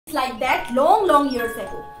like that long years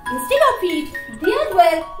ago. Instead of it, there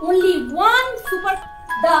were only one super.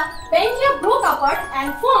 The Pangea broke apart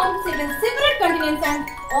and formed 7 separate continents, and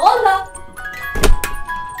all the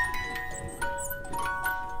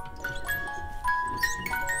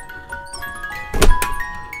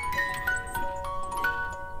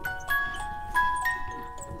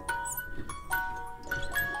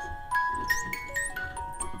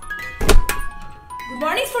Good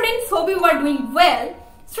morning students, hope you are doing well.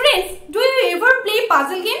 Students, do you ever play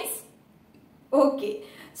puzzle games? Okay.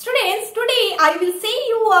 Students, today I will say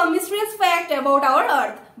you a mysterious fact about our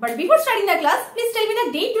earth. But before starting the class, please tell me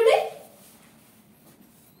the date today.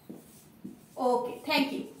 Okay,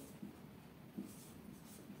 thank you.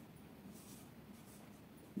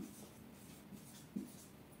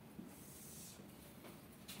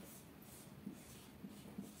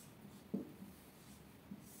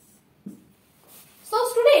 So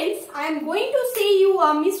students, I am going to say you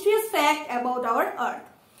a mysterious fact about our earth.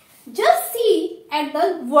 Just see at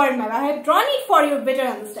the world map. I have drawn it for your better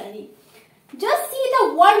understanding. Just see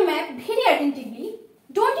the world map very attentively.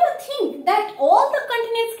 Don't you think that all the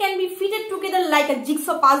continents can be fitted together like a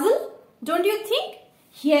jigsaw puzzle? Don't you think?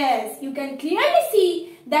 Yes, you can clearly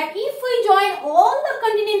see that if we join all the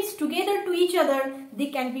continents together to each other, they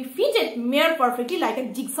can be fitted mere perfectly like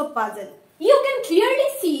a jigsaw puzzle. You can clearly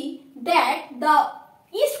see that the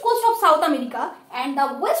east coast of South America and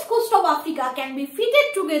the west coast of Africa can be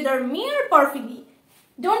fitted together mere perfectly.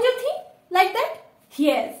 Don't you think like that?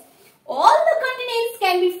 Yes. All the continents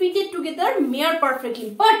can be fitted together mere perfectly.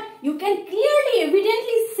 But you can clearly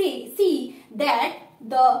evidently see that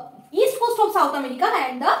the east coast of South America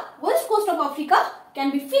and the west coast of Africa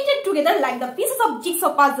can be fitted together like the pieces of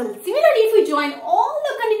jigsaw puzzle. Similarly, if we join all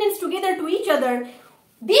the continents together to each other,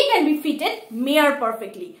 they can be fitted mere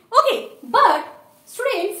perfectly. Okay, but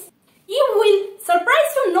students, you will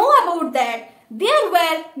surprised to know about that there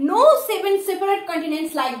were no 7 separate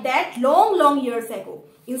continents like that long years ago.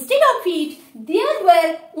 Instead of it, there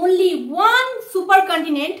were only one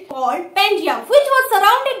supercontinent called Pangea, which was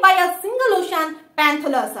surrounded by a single ocean,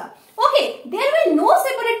 Panthalassa. Okay, there were no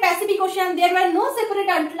separate Pacific Ocean, there were no separate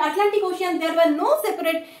Atlantic Ocean, there were no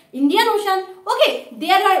separate Indian Ocean. Okay,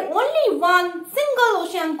 there were only one single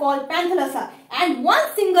ocean called Panthalassa and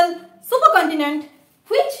one single supercontinent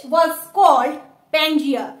which was called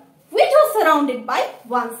Pangea, which was surrounded by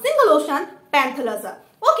one single ocean, Panthalassa.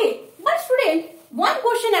 Okay, but student, one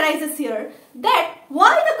question arises here that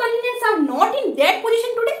why the continents are not in that position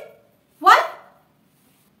today? Why?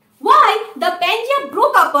 Why the Pangea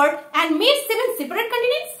broke apart and made 7 separate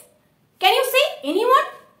continents? Can you say anyone?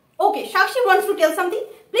 Okay, Sakshi wants to tell something.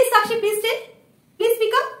 Please Sakshi, please tell. Please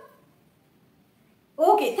speak up.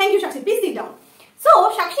 Okay, thank you Sakshi. Please sit down.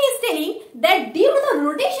 So, Sakshi is telling that due to the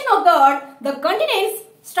rotation of the earth, the continents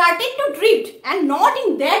started to drift and not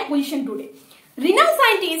in that position today. Renowned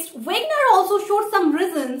scientist Wegener also showed some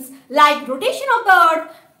reasons like rotation of the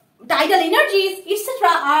earth, tidal energies, etc.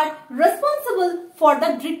 are responsible for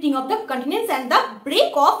the drifting of the continents and the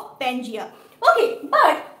break of Pangea. Okay,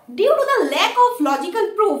 but due to the lack of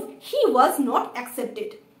logical proof, he was not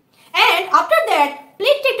accepted. And after that,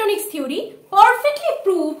 plate tectonics theory perfectly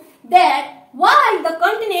proved that why the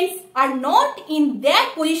continents are not in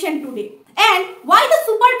that position today and why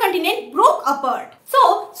the supercontinent broke apart.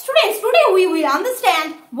 So, students, today we will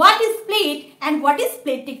understand what is plate and what is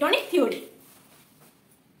plate tectonic theory.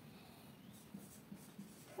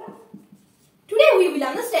 Today we will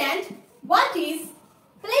understand what is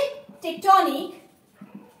plate tectonic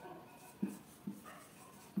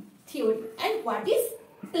theory and what is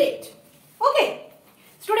plate. Okay,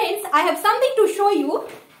 students, I have something to show you.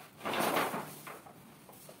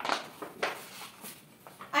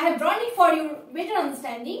 I have drawn it for your better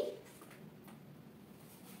understanding.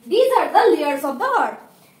 These are the layers of the earth.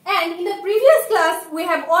 And in the previous class, we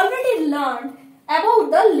have already learned about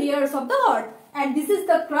the layers of the earth. And this is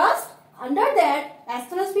the crust. Under that,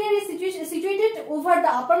 asthenosphere is situated over the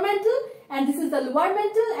upper mantle. And this is the lower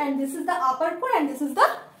mantle. And this is the upper core. And this is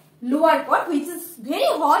the lower core, which is very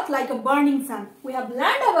hot like a burning sun. We have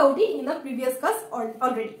learned about it in the previous class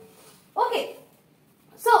already. Okay.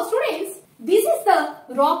 So, students, this is the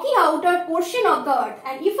rocky outer portion of the earth,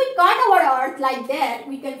 and if we cut our earth like that,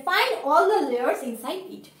 we can find all the layers inside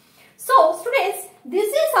it. So, students, this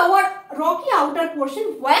is our rocky outer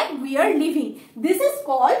portion where we are living. This is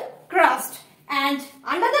called crust, and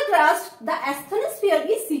under the crust, the asthenosphere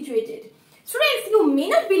is situated. Students, you may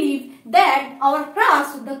not believe that our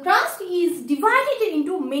crust, the crust is divided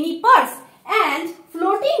into many parts and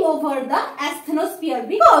floating over the asthenosphere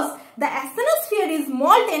because the asthenosphere is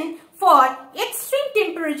molten for extreme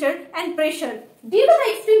temperature and pressure. Due to the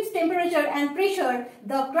extreme temperature and pressure,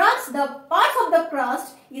 the parts of the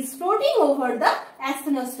crust is floating over the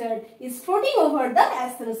asthenosphere.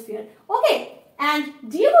 Okay. And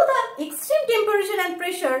due to the extreme temperature and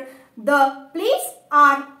pressure, the plates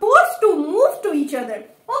are forced to move to each other.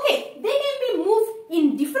 Okay. They can be moved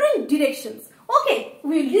in different directions. Okay.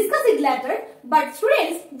 We will discuss it later. But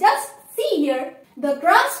students, just see here. The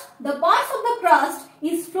parts of the crust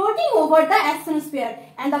is floating over the asthenosphere,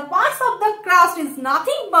 and the parts of the crust is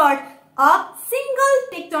nothing but a single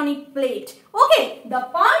tectonic plate. Okay, the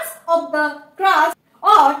parts of the crust,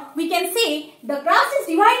 or we can say the crust is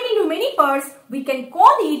divided into many parts. We can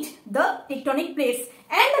call it the tectonic plates,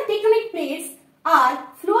 and the tectonic plates are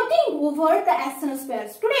floating over the asthenosphere.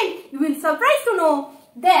 Student, you will surprised to know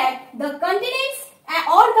that the continents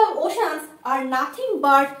or the oceans are nothing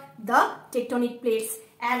but the tectonic plates,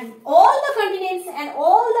 and all the continents and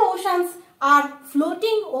all the oceans are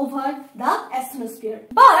floating over the asthenosphere.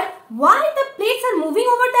 But why the plates are moving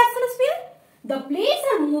over the asthenosphere? The plates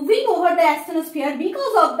are moving over the asthenosphere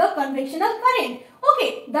because of the convectional current.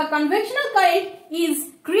 Okay, the convectional current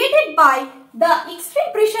is created by the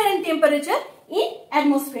extreme pressure and temperature in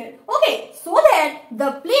atmosphere. Okay, so that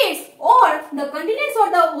the plates or the continents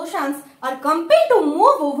or the oceans are compelled to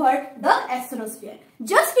move over the asthenosphere.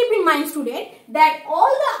 Just keep in mind, student, that all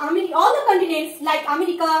the continents like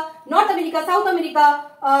America, North America, South America,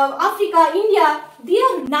 Africa, India, they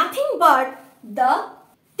are nothing but the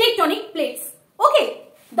tectonic plates. Okay,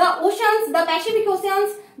 the oceans, the Pacific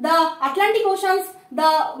Oceans, the Atlantic Oceans, the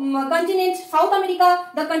continent South America,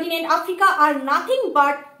 the continent Africa are nothing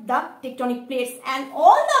but the tectonic plates, and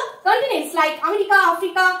all the continents like America,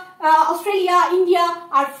 Africa, Australia, India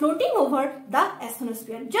are floating over the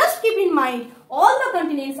asthenosphere. Just keep in mind, all the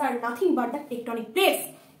continents are nothing but the tectonic plates,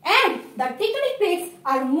 and the tectonic plates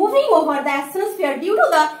are moving over the asthenosphere due to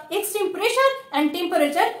the extreme pressure and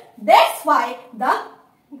temperature. That's why the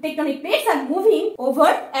tectonic plates are moving over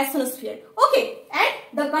asthenosphere. Okay, and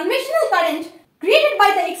the convectional current created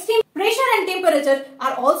by the extreme pressure and temperature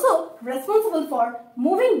are also responsible for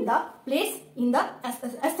moving the plates in the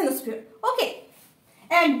asthenosphere. Okay,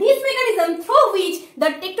 and this mechanism through which the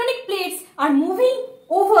tectonic plates are moving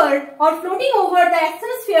over or floating over the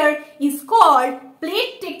asthenosphere is called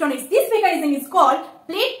plate tectonics. This mechanism is called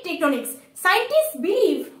plate tectonics. Scientists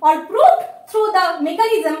believe or proved through the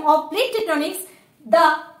mechanism of plate tectonics,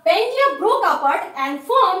 the Pangea broke apart and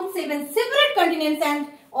formed 7 separate continents and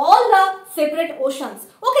all the separate oceans.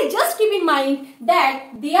 Okay, just keep in mind that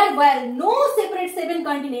there were no separate 7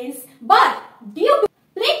 continents, but due to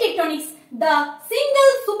plate tectonics, the single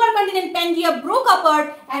supercontinent Pangea broke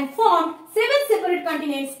apart and formed 7 separate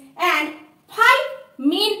continents and 5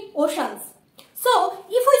 main oceans. So,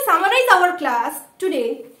 if we summarize our class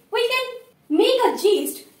today, we can make a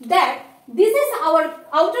gist that this is our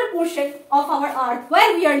outer portion of our earth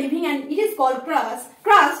where we are living, and it is called crust,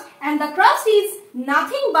 and the crust is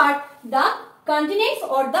nothing but the continents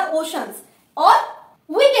or the oceans, or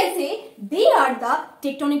we can say they are the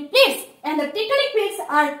tectonic plates, and the tectonic plates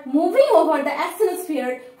are moving over the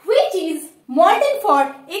asthenosphere, which is molten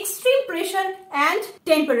for extreme pressure and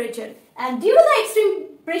temperature. And due to the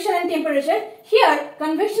extreme pressure and temperature, here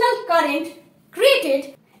convectional current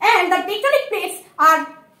created, and the tectonic plates are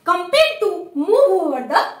compelled to move over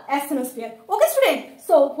the asthenosphere. Okay, student.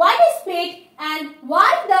 So, what is plate and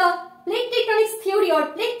why the plate tectonics theory or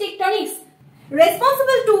plate tectonics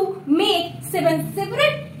responsible to make 7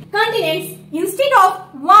 separate continents instead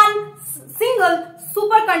of one single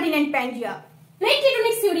supercontinent Pangea? Plate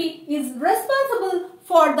tectonics theory is responsible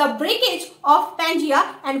for the breakage of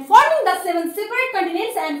Pangea and forming the 7 separate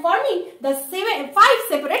continents and forming the 5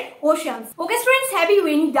 separate oceans. Okay, students, have you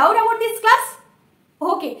any doubt about this class?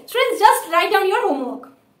 Okay, students, just write down your homework.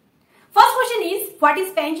 First question is, what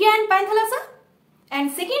is Pangea and Panthalassa?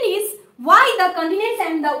 And second is, why the continents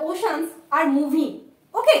and the oceans are moving.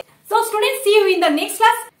 Okay, so students, see you in the next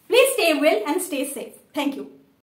class. Please stay well and stay safe. Thank you.